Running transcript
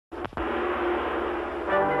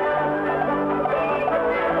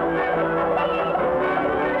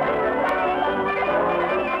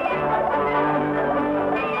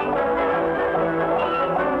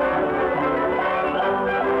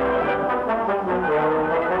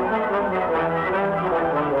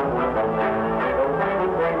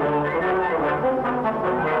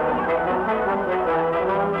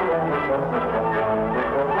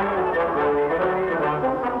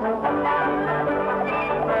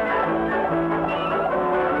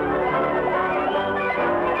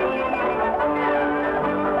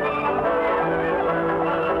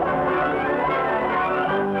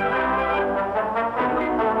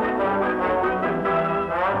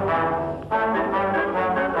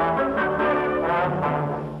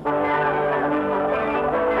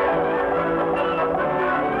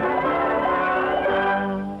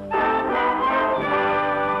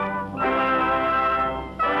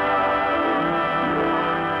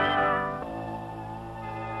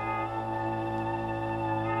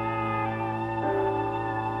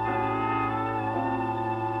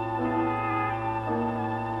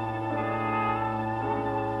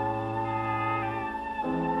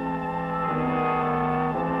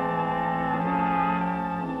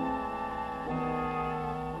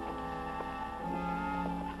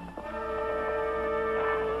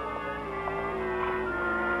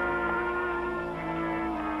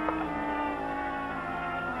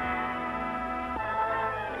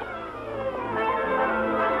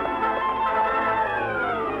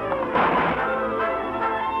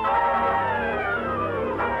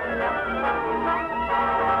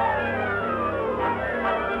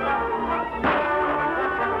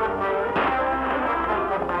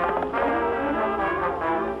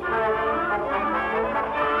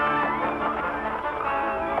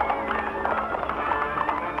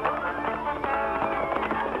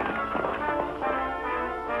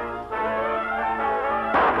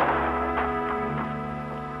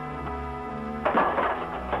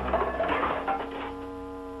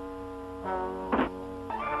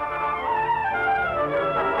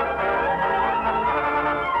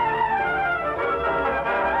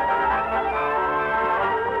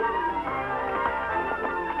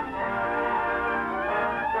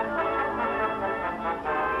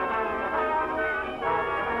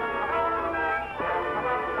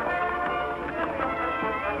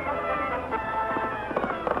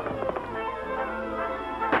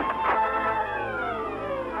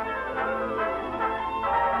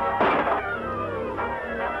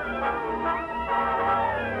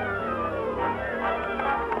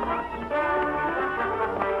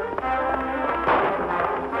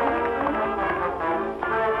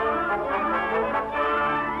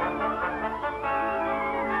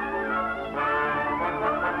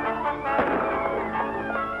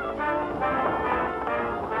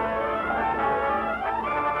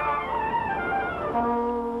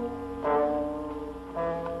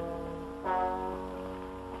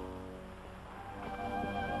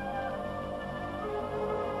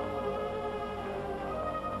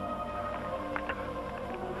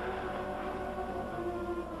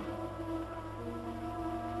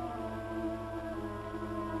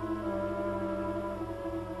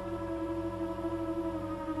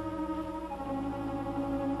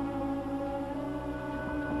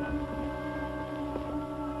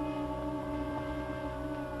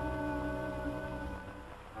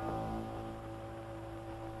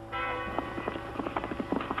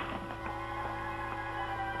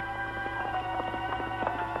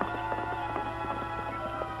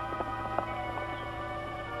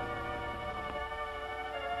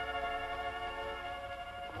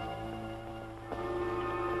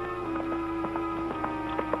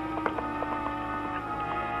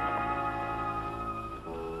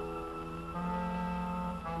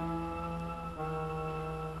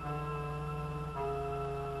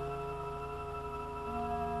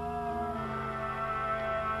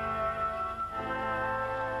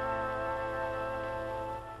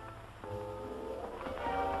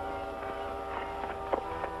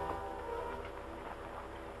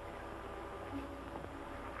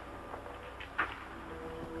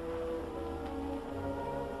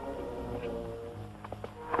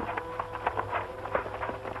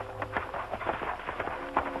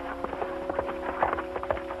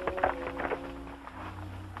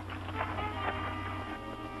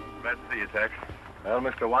Tex. Well,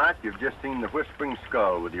 Mr. Wyatt, you've just seen the whispering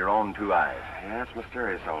skull with your own two eyes. Yeah, it's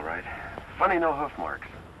mysterious, all right. Funny, no hoof marks.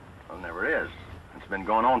 Well, never is. It's been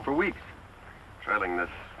going on for weeks. Trailing this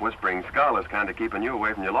whispering skull is kind of keeping you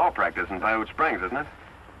away from your law practice in Paiute Springs, isn't it?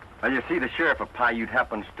 Well, you see, the sheriff of Paiute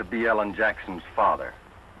happens to be Ellen Jackson's father.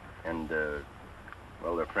 And,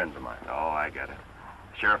 well, they're friends of mine. Oh, I get it.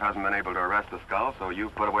 The sheriff hasn't been able to arrest the skull, so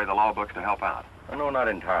you've put away the law books to help out. Well, no, not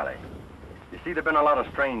entirely. You see, there've been a lot of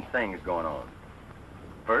strange things going on.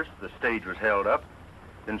 First, the stage was held up.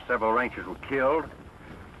 Then several ranchers were killed.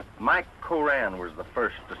 Mike Coran was the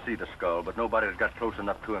first to see the skull, but nobody's got close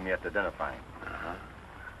enough to him yet to identify him. Uh-huh.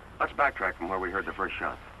 Let's backtrack from where we heard the first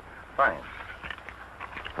shot. Fine.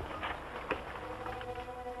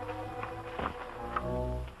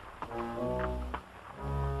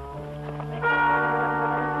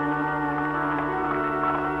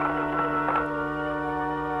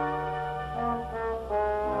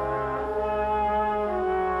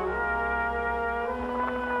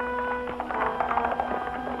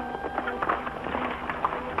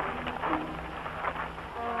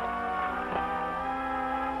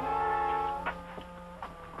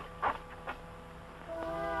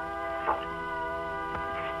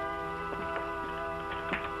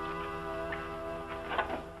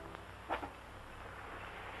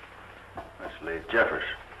 Jeffers.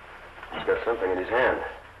 He's got something in his hand.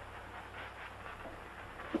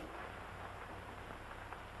 That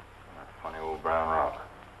funny old brown rock.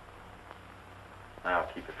 I'll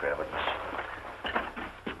keep it for evidence.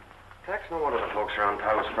 Tex, no wonder the folks around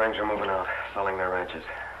Paiute Springs are moving out, selling their ranches.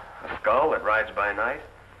 A skull that rides by night.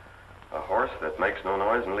 A horse that makes no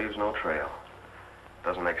noise and leaves no trail.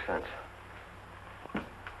 Doesn't make sense.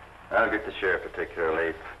 I'll get the sheriff to take care of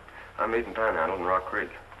Leif. I'm meeting Panhandle in Rock Creek.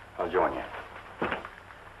 I'll join you.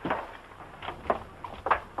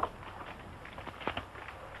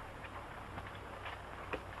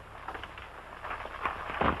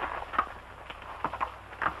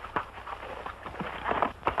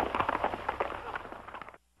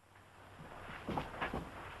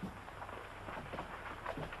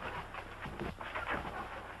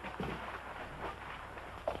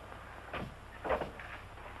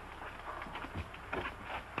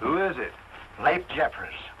 Who is it? Leif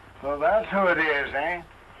Jeffers. So that's who it is, eh?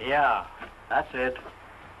 Yeah, that's it.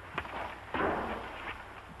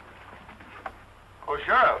 Oh,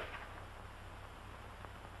 Sheriff.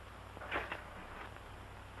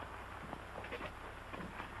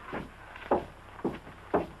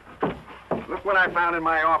 Look what I found in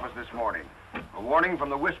my office this morning. A warning from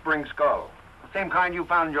the Whispering Skull. The same kind you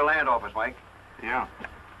found in your land office, Mike. Yeah.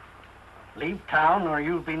 Leave town or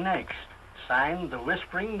you'll be next. Signed, the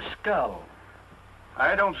Whispering Skull.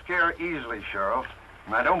 I don't scare easily, Sheriff.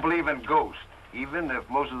 And I don't believe in ghosts, even if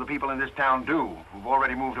most of the people in this town do, who've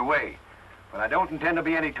already moved away. But I don't intend to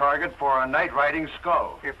be any target for a night-riding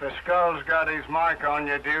skull. If the skull's got his mark on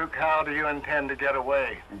you, Duke, how do you intend to get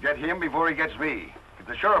away? And get him before he gets me. If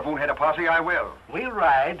the sheriff won't head a posse, I will. We'll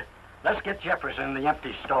ride. Let's get Jeffers in the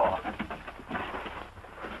empty store.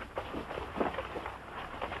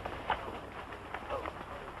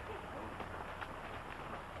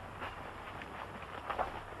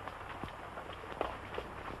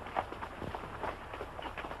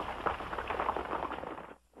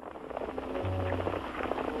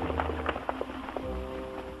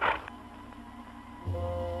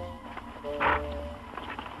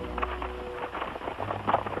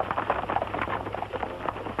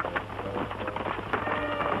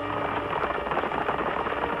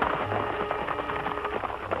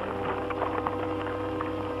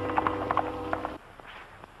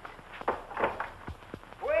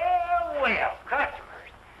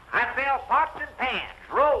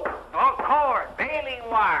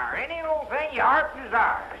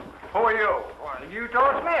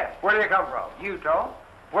 Utah?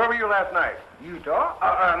 Where were you last night? Utah?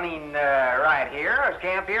 Right here. I was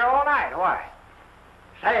camped here all night. Why?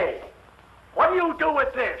 Say, what do you do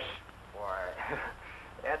with this? Why,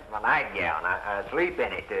 that's my nightgown. I sleep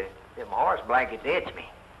in it. My horse blankets itch me.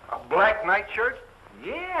 A black nightshirt?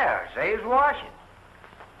 Yeah, saves washing.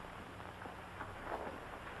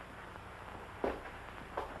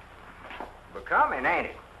 Becoming, ain't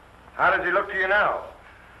it? How does he look to you now?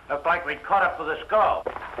 Looked like we'd caught up with the skull.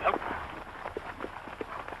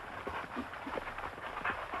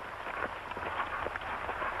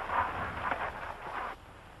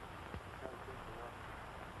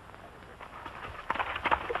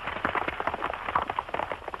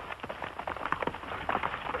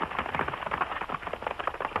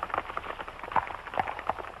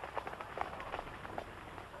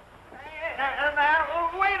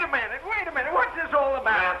 Now, wait a minute. What's this all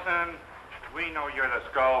about? Listen,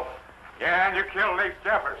 Skull. Yeah, and you killed Leif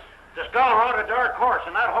Jeffers. The Skull rode a dark horse,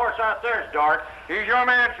 and that horse out there is dark. He's your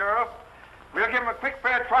man, Sheriff. We'll give him a quick,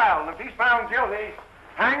 fair trial, and if he's found guilty,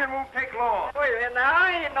 hanging won't take long. Wait a minute, now,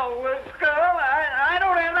 I ain't no Skull. I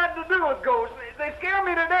don't have nothing to do with ghosts. They scare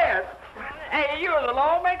me to death. Hey, you're the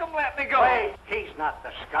law. Make them let me go. Wait, he's not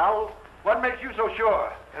the Skull. What makes you so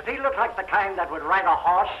sure? Does he look like the kind that would ride a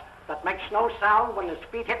horse that makes no sound when his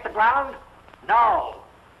feet hit the ground? No.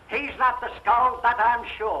 He's not the Skull, that I'm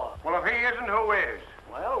sure. Well, if he isn't, who is?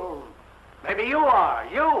 Well, maybe you are.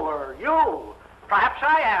 You or you. Perhaps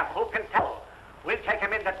I am. Who can tell? We'll take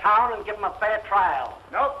him into town and give him a fair trial.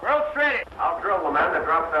 Nope, we'll straight it. I'll drill the man that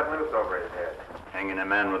drops that noose over his head. Hanging a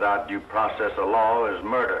man without due process of law is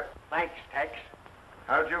murder. Thanks, Tex.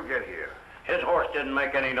 How'd you get here? His horse didn't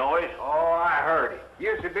make any noise. Oh, I heard it.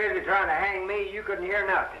 You're so busy trying to hang me, you couldn't hear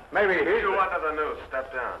nothing. Maybe he's You under the noose.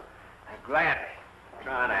 Step down. Gladly.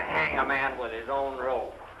 Trying to hang a man with his own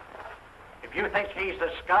rope. If you think he's the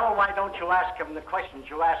Skull, why don't you ask him the questions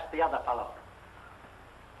you asked the other fellow?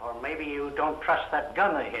 Or maybe you don't trust that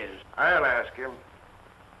gun of his. I'll ask him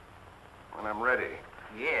when I'm ready.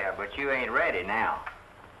 Yeah, but you ain't ready now.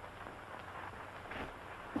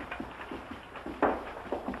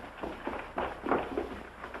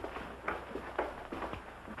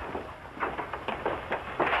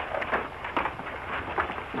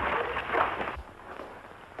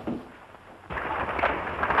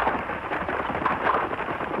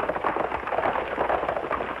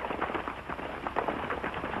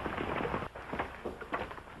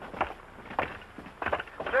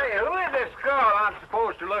 Say, who is this Skull I'm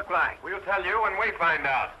supposed to look like? We'll tell you when we find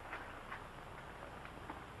out.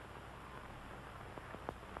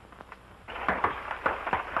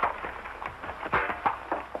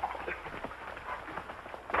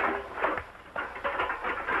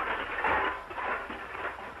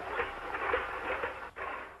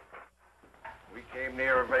 We came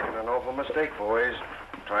near making an awful mistake, boys.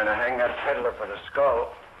 Trying to hang that peddler for the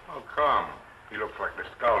Skull. Oh, come. He looks like the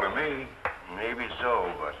Skull to me. Maybe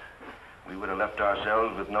so, but we would have left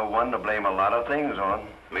ourselves with no one to blame a lot of things on.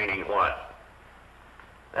 Meaning what?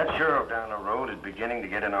 That sheriff down the road is beginning to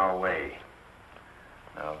get in our way.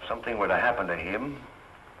 Now, if something were to happen to him,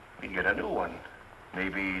 we'd get a new one.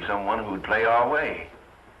 Maybe someone who'd play our way.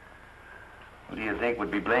 Who do you think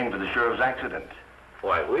would be blamed for the sheriff's accident?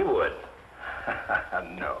 Why, we would.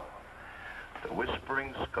 No. The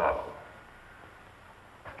Whispering Skull.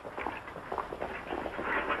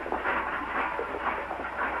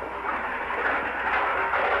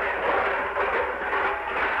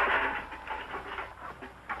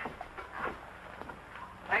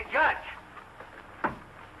 Hey, Judge.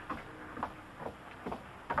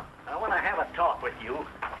 I want to have a talk with you.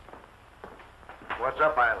 What's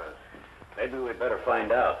up, Islas? Maybe we'd better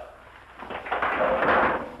find out.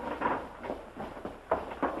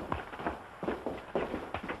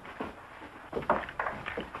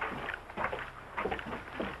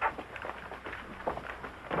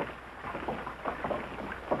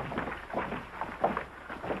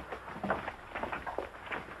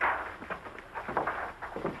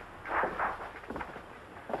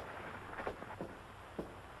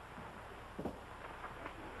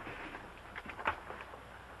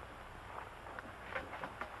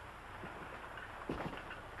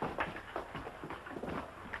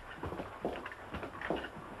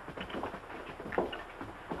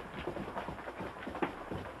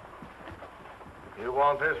 You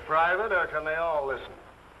want this private, or can they all listen?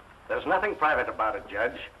 There's nothing private about it,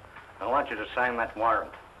 Judge. I want you to sign that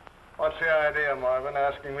warrant. What's the idea, Marvin,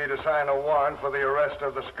 asking me to sign a warrant for the arrest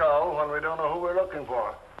of the Skull when we don't know who we're looking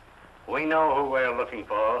for? We know who we're looking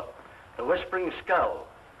for. The Whispering Skull.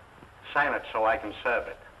 Sign it so I can serve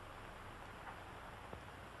it.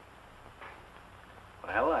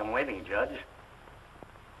 Well, I'm waiting, Judge.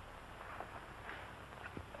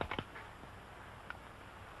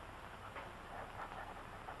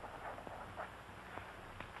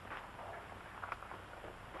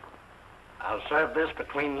 I'll serve this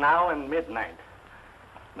between now and midnight.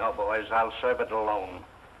 No, boys, I'll serve it alone.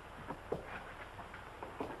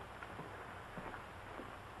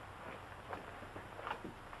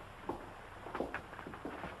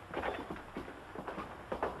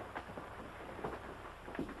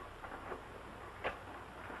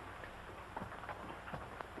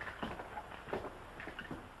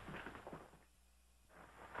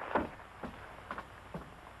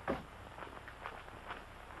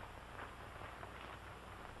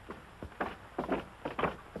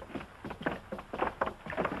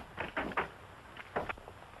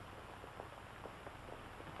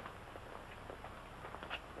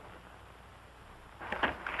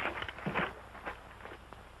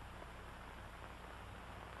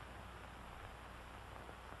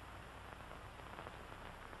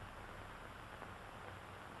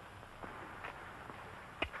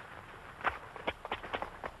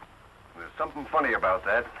 something funny about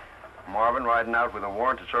that. Marvin riding out with a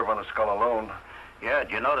warrant to serve on a skull alone. Yeah,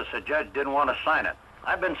 did you notice the judge didn't want to sign it?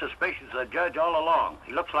 I've been suspicious of the judge all along.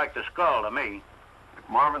 He looks like the skull to me. If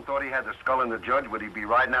Marvin thought he had the skull in the judge, would he be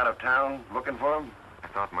riding out of town looking for him? I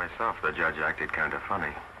thought myself the judge acted kind of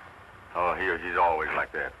funny. Oh, he's always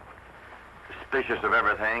like that. Suspicious of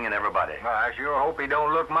everything and everybody. Well, I sure hope he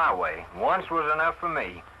don't look my way. Once was enough for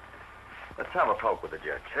me. Let's have a talk with the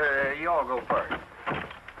judge. You all go first.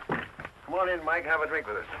 Come on in, Mike. Have a drink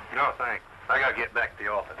with us. No, thanks. I gotta get back to the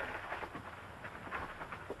office.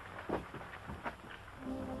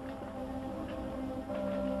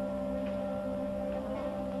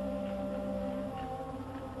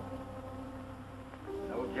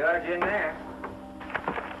 No judge in there.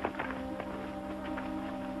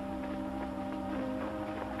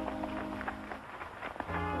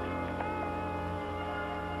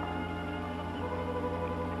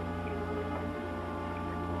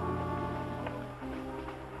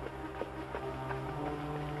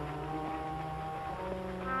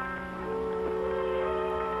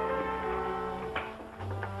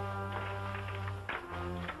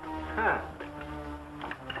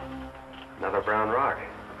 Another brown rock.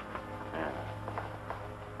 Yeah.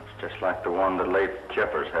 It's just like the one that Leif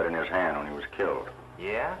Jeffers had in his hand when he was killed.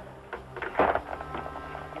 Yeah?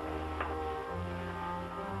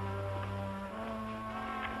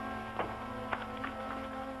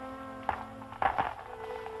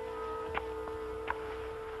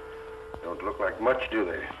 Don't look like much, do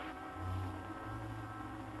they?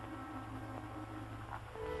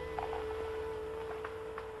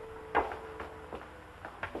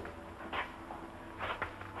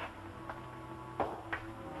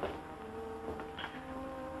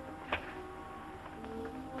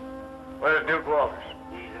 Where's Duke Walters?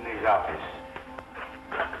 He's in his office.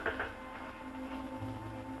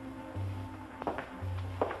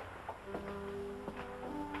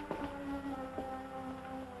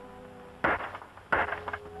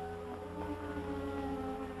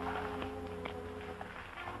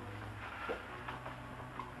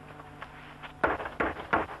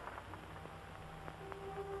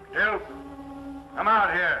 Duke, come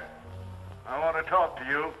out here. I want to talk to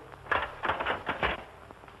you.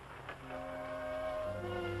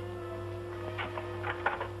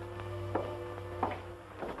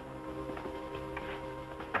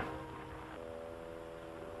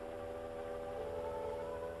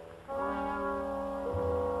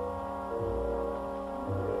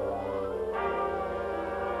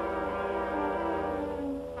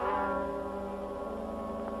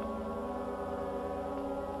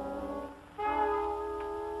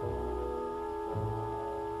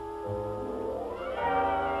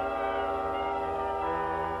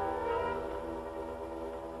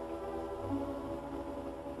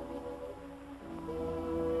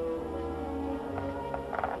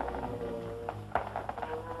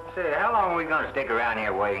 Say, how long are we going to stick around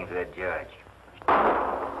here waiting for that judge?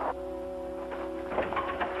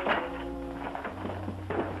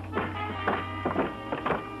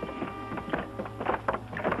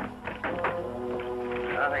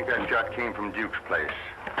 I think that shot came from Duke's place.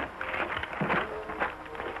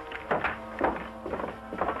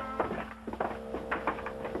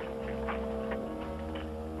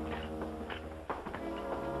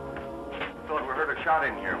 Thought we heard a shot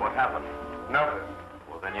in here. What happened? Nothing.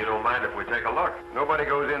 Well, then you don't mind if we take a look. Nobody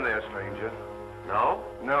goes in there, stranger. No?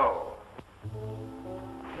 No.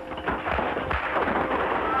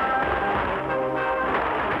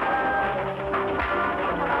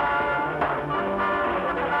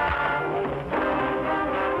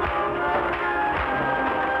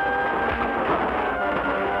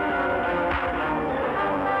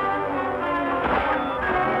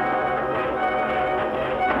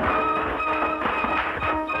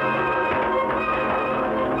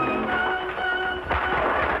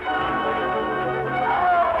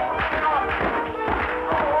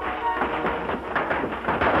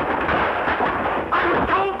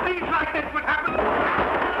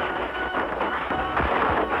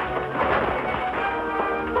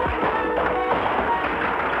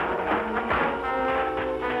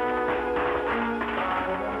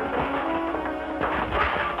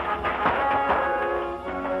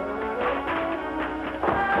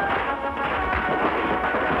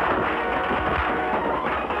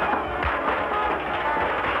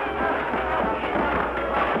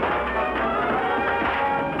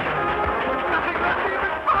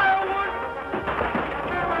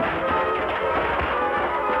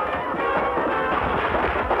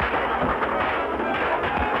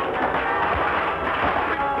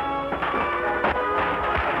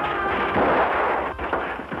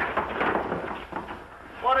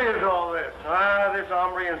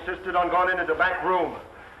 hombre insisted on going into the back room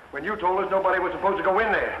when you told us nobody was supposed to go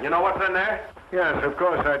in there. You know what's in there? Yes, of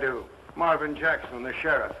course I do. Marvin Jackson, the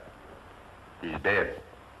sheriff. He's dead.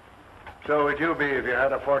 So would you be if you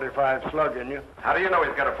had a 45 slug in you. How do you know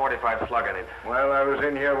he's got a 45 slug in him? Well, I was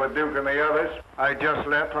in here with Duke and the others. I just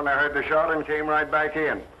left when I heard the shot and came right back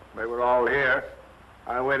in. They were all here.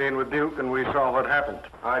 I went in with Duke and we saw what happened.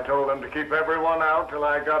 I told them to keep everyone out till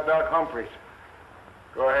I got Doc Humphreys.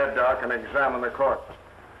 Go ahead, Doc, and examine the corpse.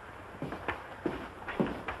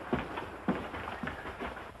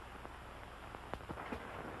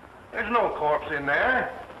 There's no corpse in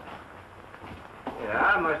there.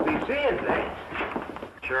 Yeah, I must be seeing things.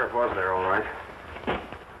 Sheriff was there, all right.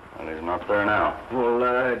 Well, he's not there now. Well,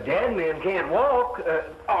 dead men can't walk,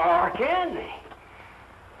 or can they?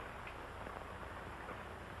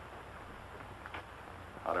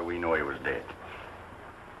 How do we know he was dead?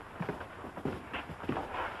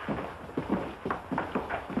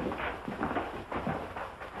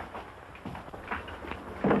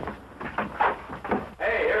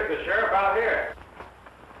 Hey, here's the sheriff out here.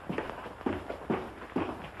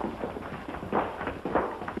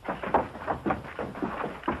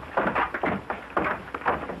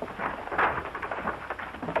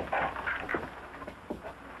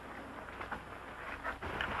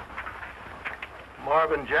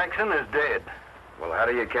 Marvin Jackson is dead. Well, how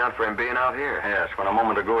do you account for him being out here? Yes, when a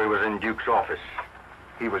moment ago he was in Duke's office.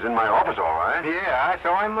 He was in my office, all right. Yeah, I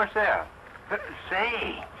saw him myself.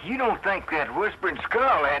 Say, you don't think that whispered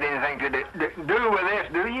skull had anything to do with this,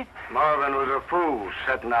 do you? Marvin was a fool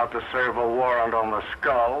setting out to serve a warrant on the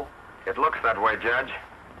skull. It looks that way, Judge.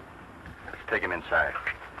 Let's take him inside.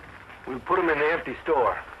 We'll put him in the empty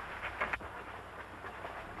store.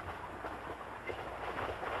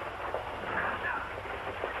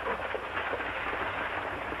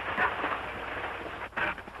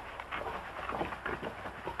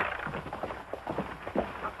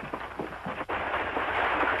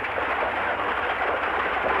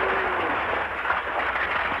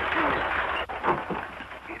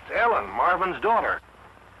 Marvin's daughter.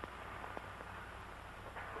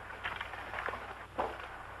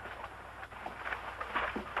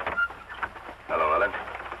 Hello, Ellen.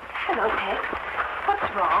 Hello, Tex.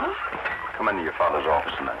 What's wrong? Come into your father's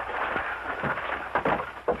office tonight.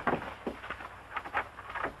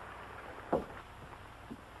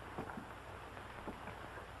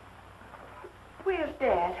 Where's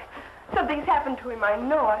Dad? Something's happened to him, I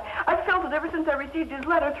know. I've felt it ever since I received his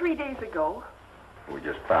letter 3 days ago. We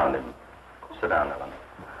just found him. Sit down, Ellen.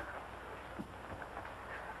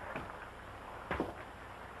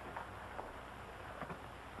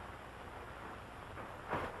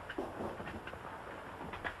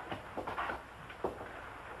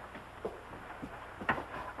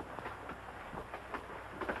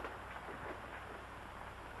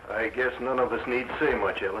 I guess none of us need say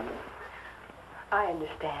much, Ellen. I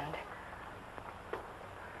understand.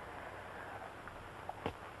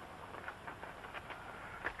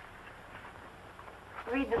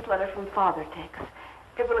 Read this letter from Father, Tex.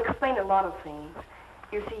 It will explain a lot of things.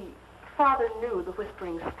 You see, Father knew the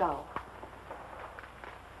Whispering Skull.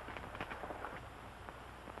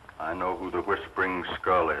 I know who the Whispering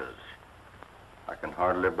Skull is. I can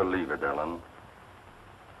hardly believe it, Ellen.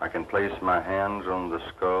 I can place my hands on the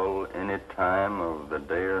skull any time of the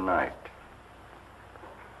day or night.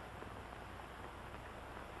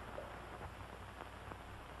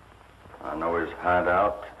 I know his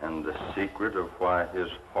hideout and the secret of why his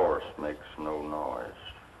horse makes no noise.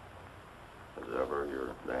 As ever,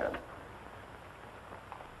 your dad.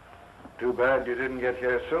 Too bad you didn't get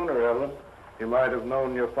here sooner, Ellen. You might have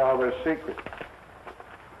known your father's secret.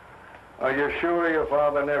 Are you sure your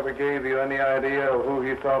father never gave you any idea of who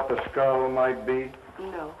he thought the skull might be?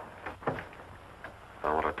 No.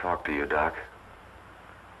 I want to talk to you, Doc.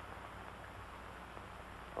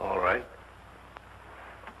 All right.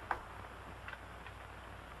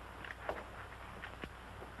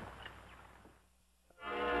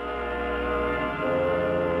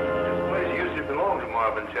 This place used to belong to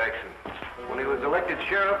Marvin Jackson. When he was elected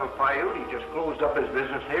sheriff of Paiute, he just closed up his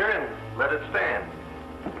business here and let it stand.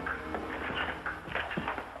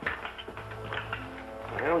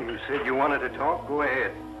 Well, you said you wanted to talk. Go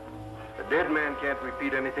ahead. A dead man can't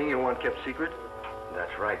repeat anything you want kept secret.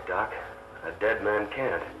 That's right, Doc. A dead man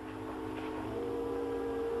can't.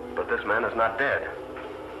 But this man is not dead.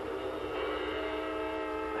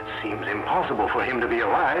 It seems impossible for him to be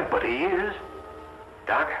alive, but he is.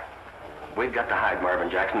 Doc, we've got to hide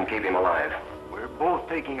Marvin Jackson and keep him alive. We're both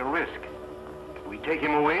taking a risk. If we take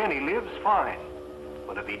him away and he lives, fine.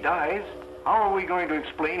 But if he dies, how are we going to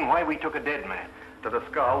explain why we took a dead man? To the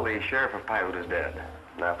skull, the sheriff of Piute is dead.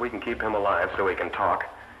 Now, if we can keep him alive so he can talk,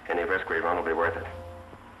 any risk we run will be worth it.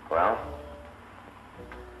 Well,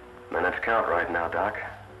 minutes count right now, Doc.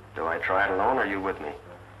 Do I try it alone, or are you with me?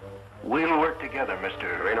 We'll work together,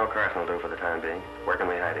 Mr. Reno Carson will do for the time being. Where can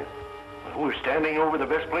we hide him? We're standing over the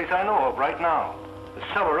best place I know of right now. The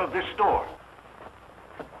cellar of this store.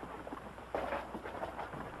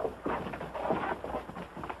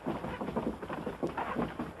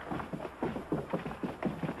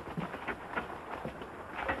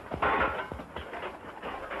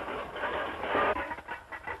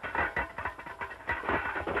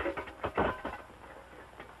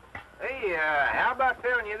 How about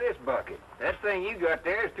filling you this bucket? That thing you got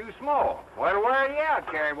there is too small. What'll wear you out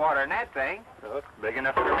carrying water in that thing? Oh, it's big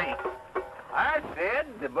enough for me. I said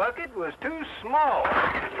the bucket was too small. Well,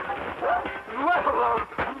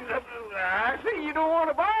 I see you don't want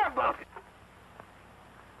to buy a bucket.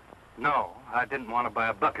 No, I didn't want to buy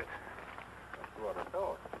a bucket. That's what I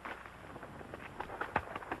thought.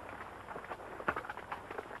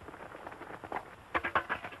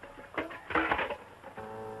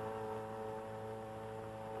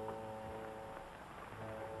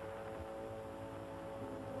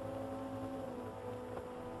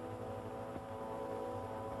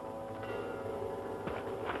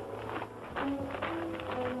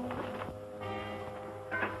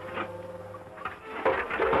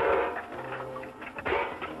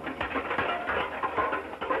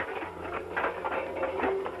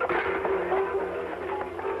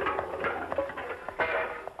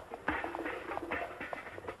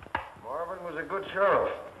 Good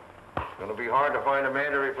sheriff. It's going to be hard to find a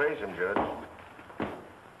man to replace him, Judge.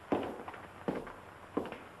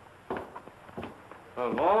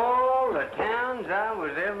 Of all the towns I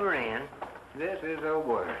was ever in, this is the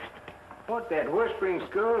worst. What that whispering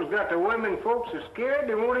skull's got the women folks so scared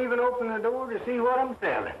they won't even open the door to see what I'm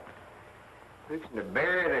selling. Fixing to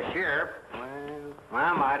bury the sheriff, well,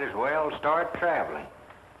 I might as well start traveling.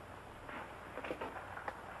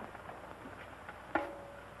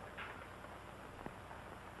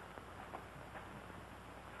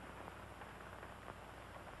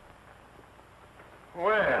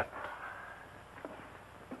 Well,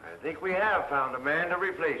 I think we have found a man to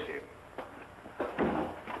replace him.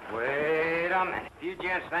 Wait a minute. If you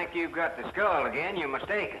gents think you've got the skull again, you're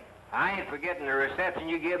mistaken. I ain't forgetting the reception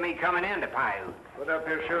you give me coming into Piute. Put up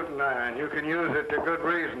your shooting iron. You can use it to good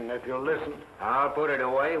reason if you'll listen. I'll put it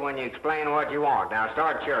away when you explain what you want. Now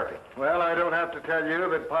start chirping. Well, I don't have to tell you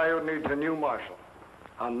that Piute needs a new marshal.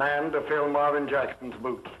 A man to fill Marvin Jackson's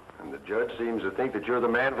boots. And the judge seems to think that you're the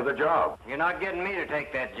man for the job. You're not getting me to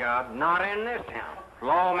take that job. Not in this town.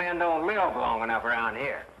 Lawmen don't live long enough around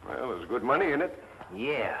here. Well, there's good money in it.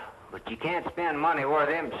 Yeah, but you can't spend money where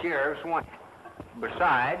them sheriffs want.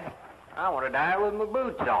 Besides, I want to die with my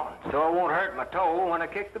boots on, so it won't hurt my toe when I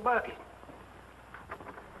kick the bucket.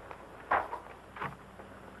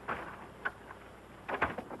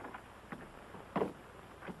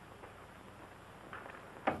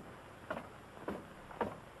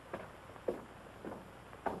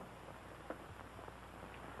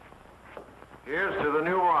 Here's to the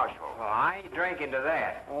new marshal. Well, I ain't drinking to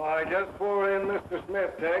that. Oh, I just pulled in Mr.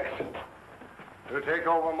 Smith, Tex, to take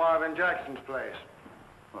over Marvin Jackson's place.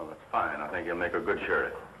 Well, that's fine. I think you'll make a good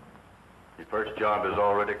sheriff. Your first job is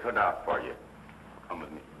already cut out for you. Come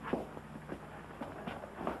with me.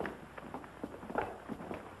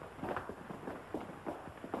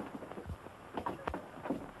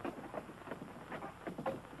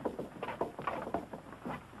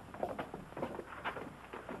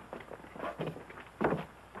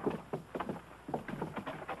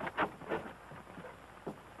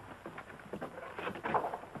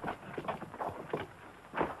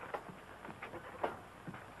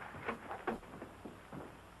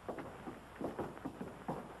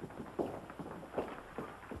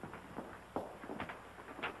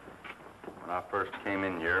 When I first came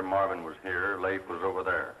in here, Marvin was here, Leif was over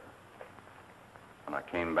there. When I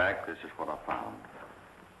came back, this is what I found.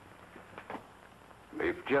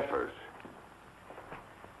 Leif Jeffers.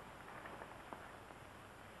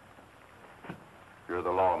 You're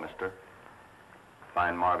the law, mister.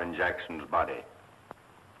 Find Marvin Jackson's body.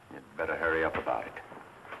 You'd better hurry up about it.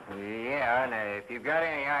 Yeah, and if you've got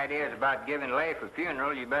any ideas about giving Leif a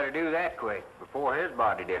funeral, you better do that quick, before his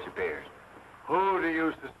body disappears. Who do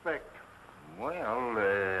you suspect? Well,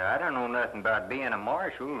 I don't know nothing about being a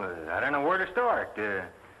marshal. I don't know where to start.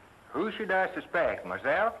 Who should I suspect?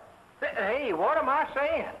 Myself? Hey, what am I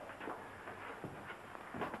saying?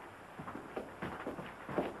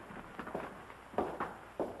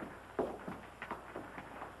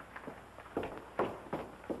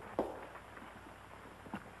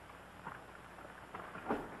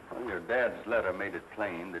 Dad's letter made it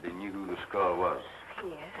plain that he knew who the skull was.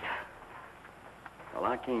 Yes. Well,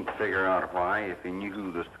 I can't figure out why, if he knew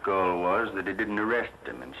who the skull was, that he didn't arrest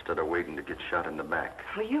him instead of waiting to get shot in the back.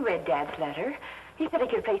 Well, you read Dad's letter. He said he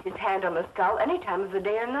could place his hand on the skull any time of the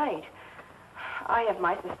day or night. I have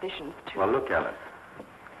my suspicions, too. Well, look, Ellen.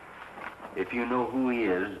 If you know who he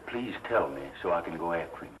is, please tell me so I can go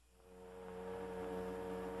after him.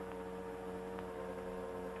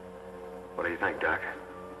 What do you think, Doc?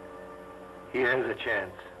 He has a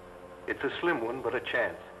chance. It's a slim one, but a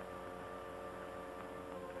chance.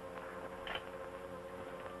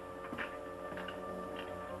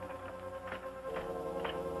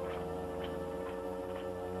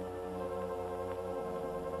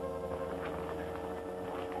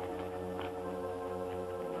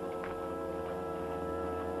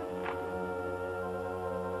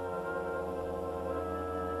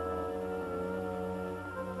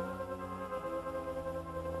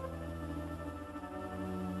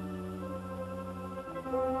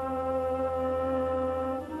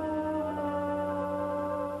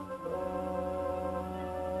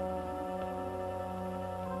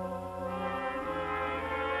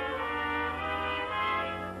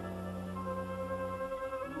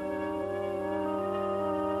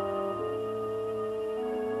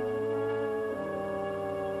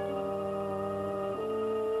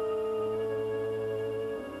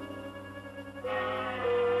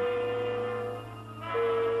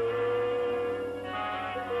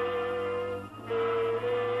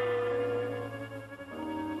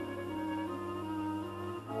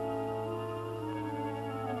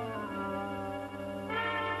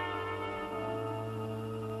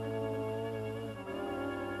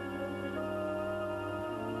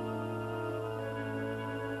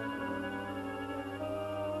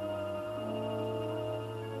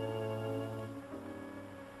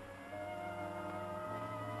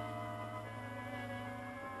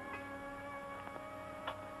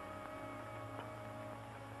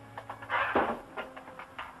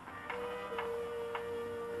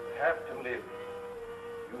 Live.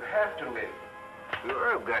 You have to live.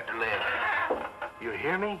 Sure, I've got to live. You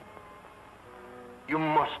hear me? You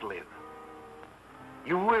must live.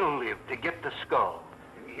 You will live to get the skull.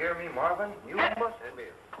 You hear me, Marvin? You must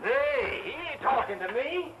live. Hey, he ain't talking to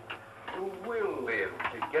me. You will live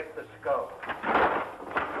to get the skull.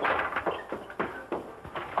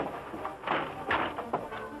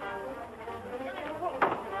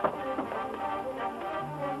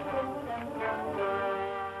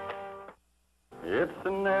 It's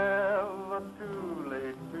never too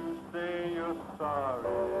late to say you're sorry.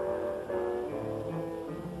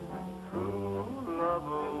 True love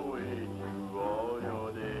awaits you all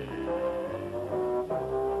your days.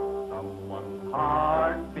 Someone's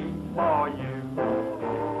heart beats for you.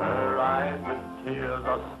 Her eyes with tears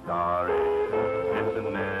are starry. It's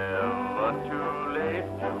never too late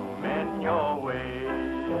to mend your ways.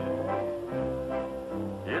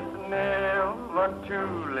 It's never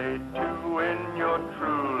too late to win your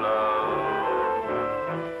true love.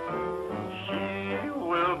 She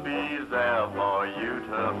will be there for you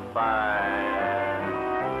to find.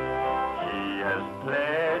 She has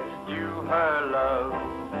pledged you her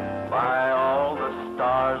love by all the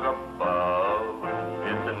stars above.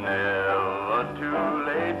 It's never too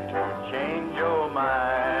late to change your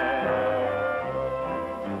mind.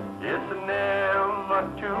 It's never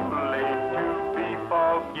too late to be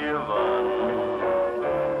forgiven.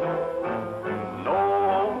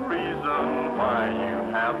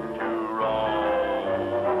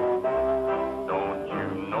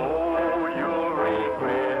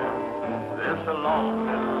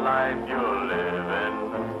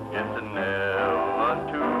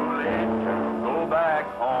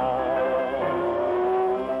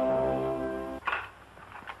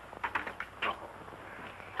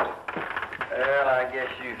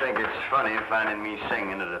 You think it's funny finding me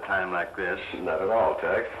singing at a time like this? Not at all,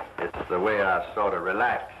 Tex. It's the way I sort of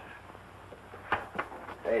relax.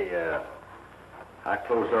 Hey, how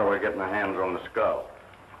close are we getting our hands on the skull?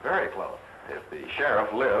 Very close. If the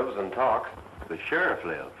sheriff lives and talks. The sheriff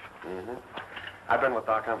lives? Mm-hmm. I've been with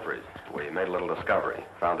Doc Humphreys. We made a little discovery.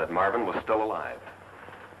 Found that Marvin was still alive.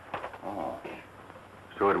 Oh.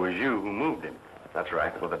 So it was you who moved him? That's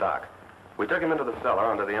right, with the doc. We took him into the cellar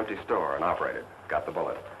under the empty store and operated. Got the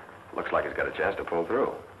bullet. Looks like he's got a chance to pull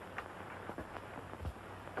through.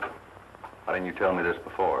 Why didn't you tell me this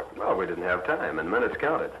before? Well, we didn't have time, and minutes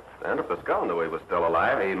counted. And if the skull knew he was still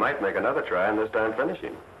alive, he might make another try and this time finish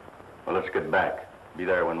him. Well, let's get back. Be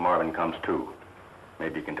there when Marvin comes to.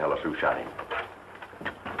 Maybe you can tell us who shot him.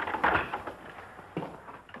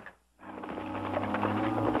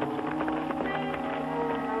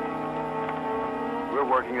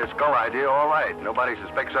 working this skull idea all right. Nobody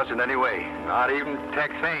suspects us in any way. Not even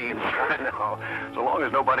Tex Haines. No. So long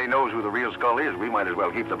as nobody knows who the real skull is, we might as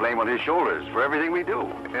well keep the blame on his shoulders for everything we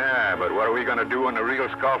do. Yeah, but what are we going to do when the real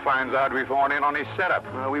skull finds out we've fallen in on his setup?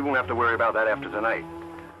 Well, we won't have to worry about that after tonight.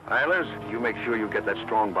 Eilers, you make sure you get that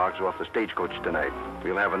strong box off the stagecoach tonight.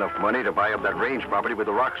 We'll have enough money to buy up that range property with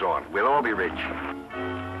the rocks on. We'll all be rich.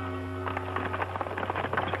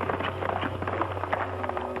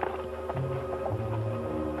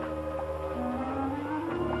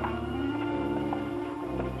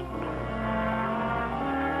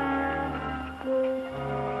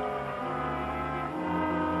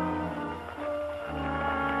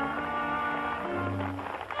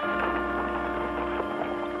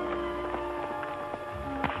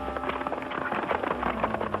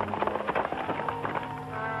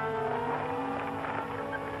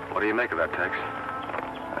 What do you make of that, Tex?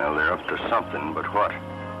 Well, they're up to something, but what?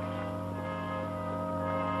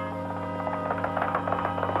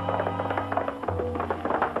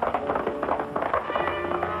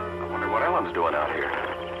 Wonder what Ellen's doing out here.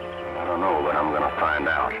 I don't know, but I'm gonna find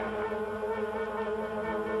out.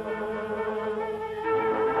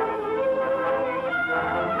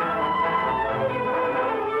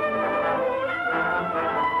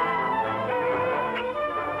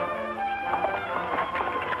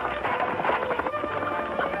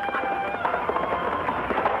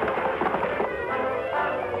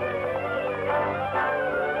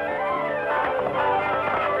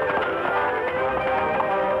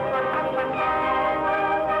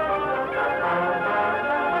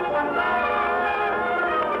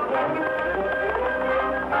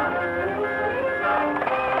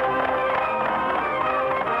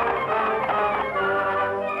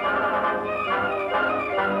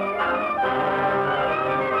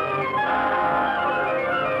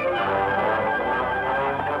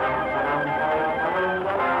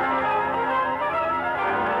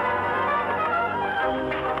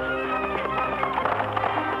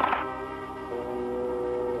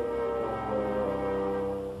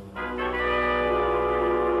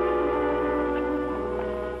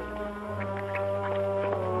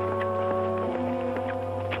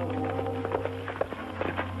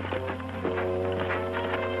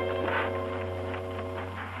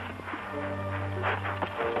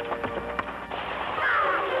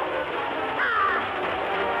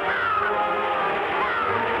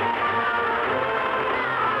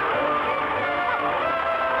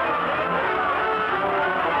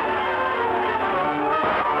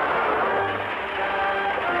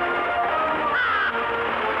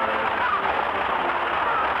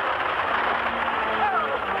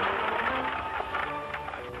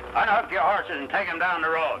 Unhook your horses and take them down the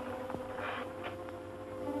road.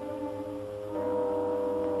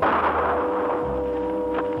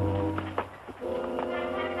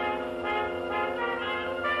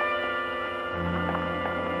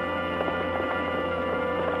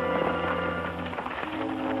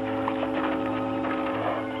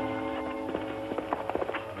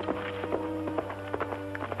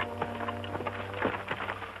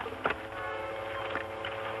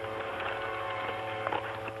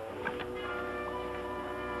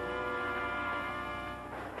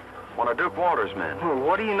 One of Duke Walter's men. Well,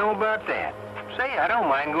 what do you know about that? Say, I don't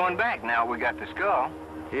mind going back now we got the skull.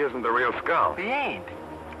 He isn't the real skull. He ain't.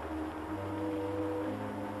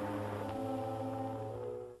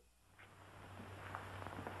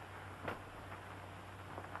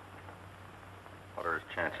 What are his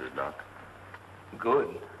chances, Doc?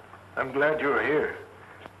 Good. I'm glad you're here.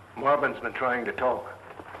 Marvin's been trying to talk.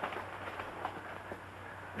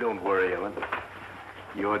 Don't worry, Ellen.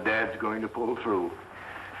 Your dad's going to pull through.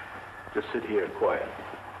 Just sit here quiet.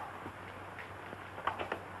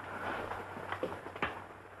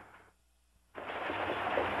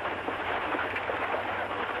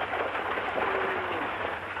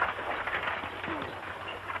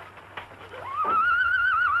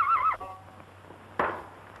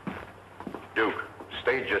 Duke,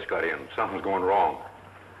 stage just got in. Something's going wrong.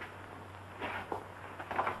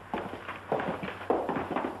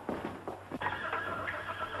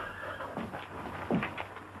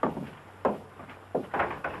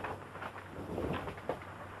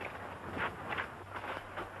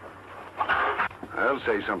 I'll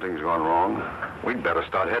say something's gone wrong. We'd better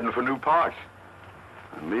start heading for new parts.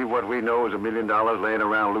 And leave what we know is $1 million laying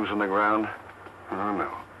around loose on the ground. Oh, no.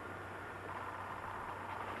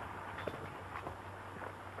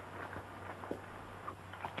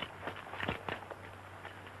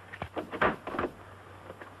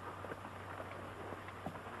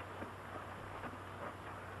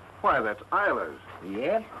 Why, that's Isla's.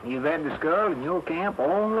 Yep, you've had the skull in your camp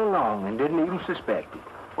all along and didn't even suspect it.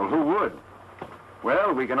 Well, who would?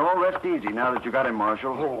 Well, we can all rest easy now that you got him,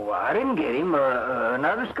 Marshal. Oh, I didn't get him.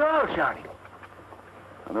 Another skull shot him.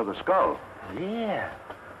 Another skull? Yeah.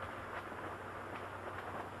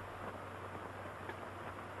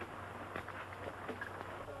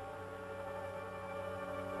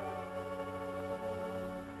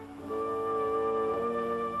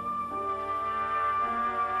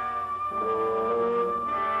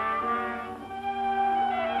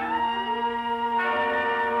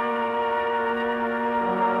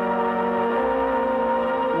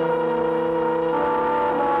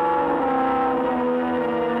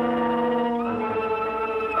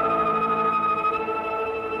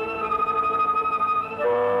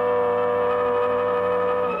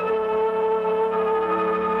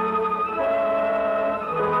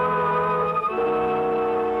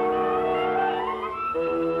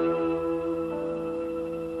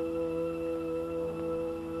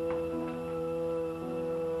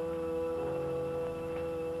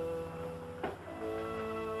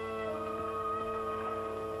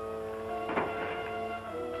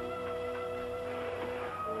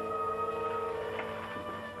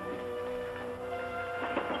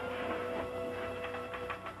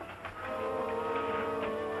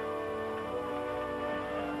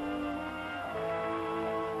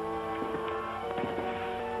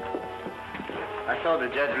 I saw the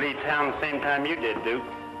judge leave town the same time you did, Duke.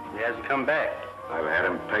 He hasn't come back. I've had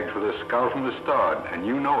him pegged for the skull from the start, and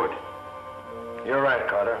you know it. You're right,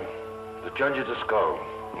 Carter. The judge is a skull,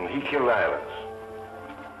 and he killed Islands.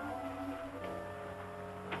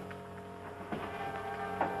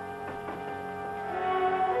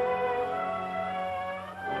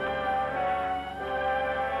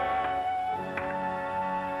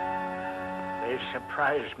 They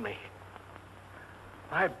surprised me.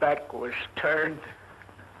 My back was turned.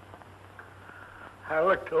 I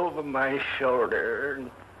looked over my shoulder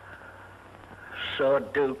and saw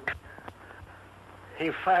Duke.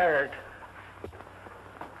 He fired.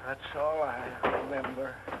 That's all I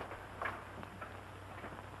remember.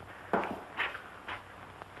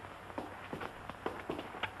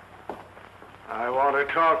 I want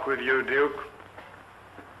to talk with you, Duke.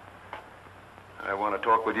 I want to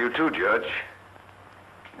talk with you too, Judge.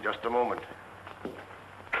 In just a moment.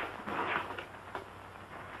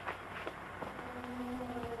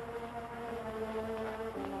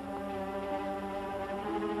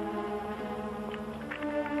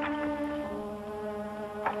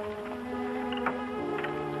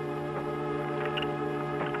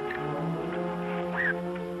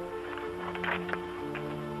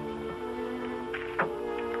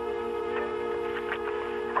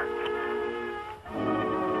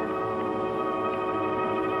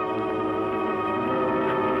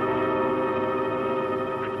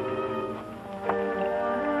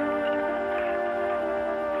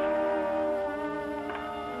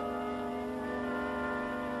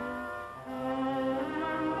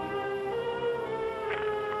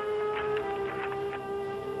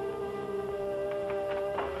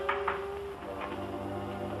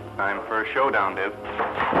 Time for a showdown, Duke.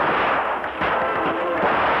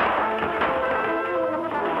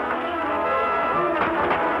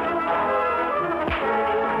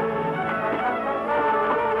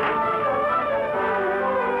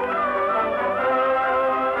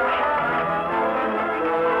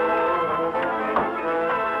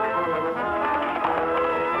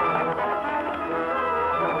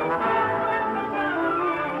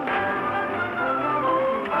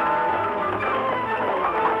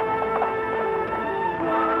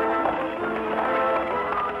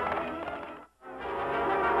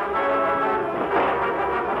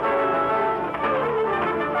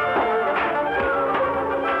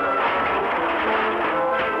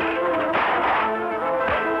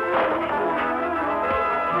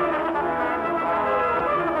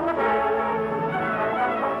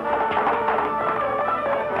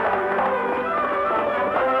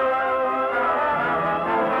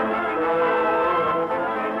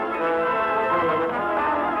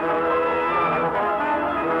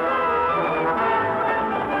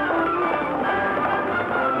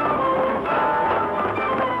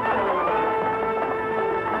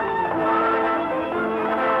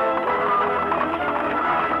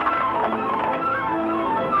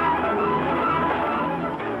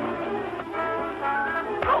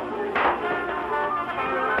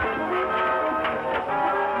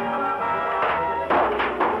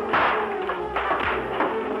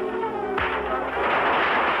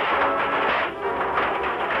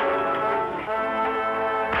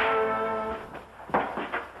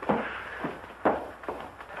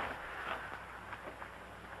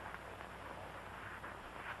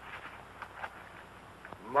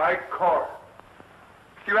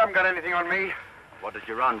 haven't got anything on me. What did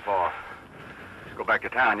you run for? Let's go back to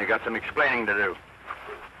town. You got some explaining to do.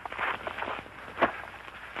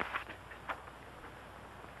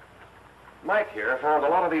 Mike here found a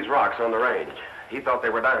lot of these rocks on the range. He thought they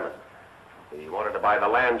were diamonds. He wanted to buy the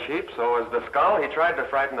land cheap, so as the skull, he tried to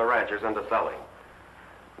frighten the ranchers into selling.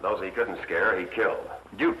 Those he couldn't scare, he killed.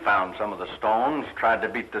 Duke found some of the stones, tried to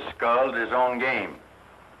beat the skull to his own game.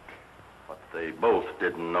 What they both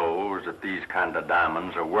didn't know was that these kind of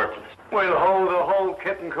diamonds are worthless. We'll hold the whole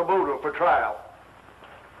kit and caboodle for trial.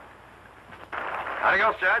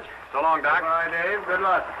 Adios, Judge. So long, Doc. Bye, Dave. Good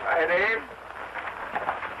luck. Hi, Dave.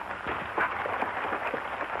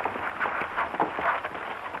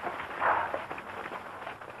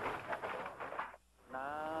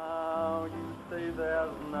 Now you say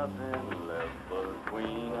there's nothing left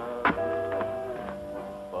between us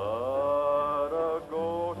but a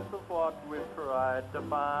ghost of what we tried to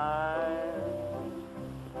find.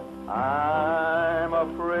 I'm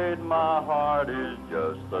afraid my heart is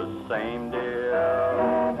just the same, dear.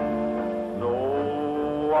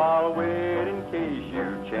 So I'll wait in case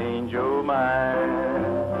you change your mind.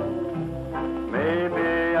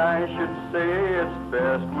 Maybe I should say it's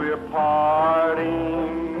best we're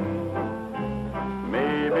parting.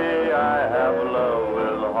 Maybe I have love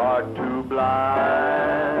with a heart too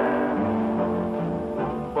blind.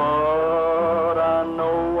 But I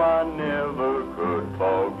know I never could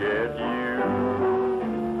forget you.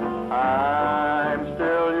 I'm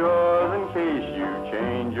still yours in case you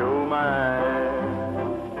change your mind.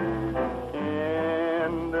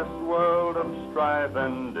 In this world of strife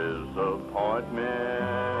and disappointment,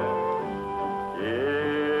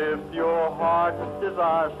 if your heart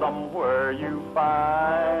desires somewhere you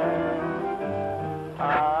find,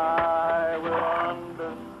 I will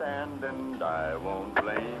understand and I won't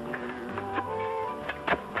blame you.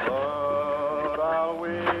 But I'll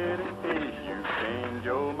wait in case you change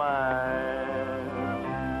your mind.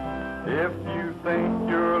 If you think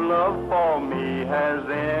your love for me has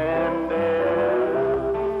ended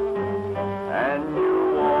and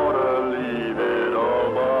you want to leave it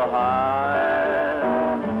all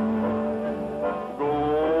behind,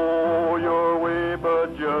 go your way,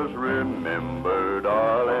 but just remember,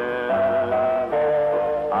 darling,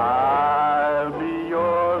 I'll be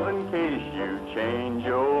yours in case you change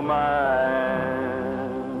your mind.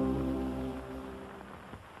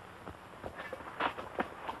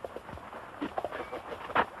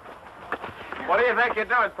 What do you think you're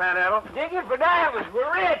doing, Panhandle? Digging for diamonds.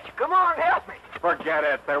 We're rich. Come on, help me. Forget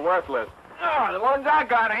it. They're worthless. Oh, the ones I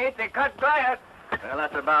got ain't. They cut glass. Well,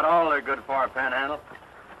 that's about all they're good for, Panhandle.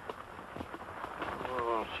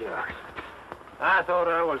 Oh, shucks. I thought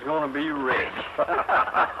I was going to be rich.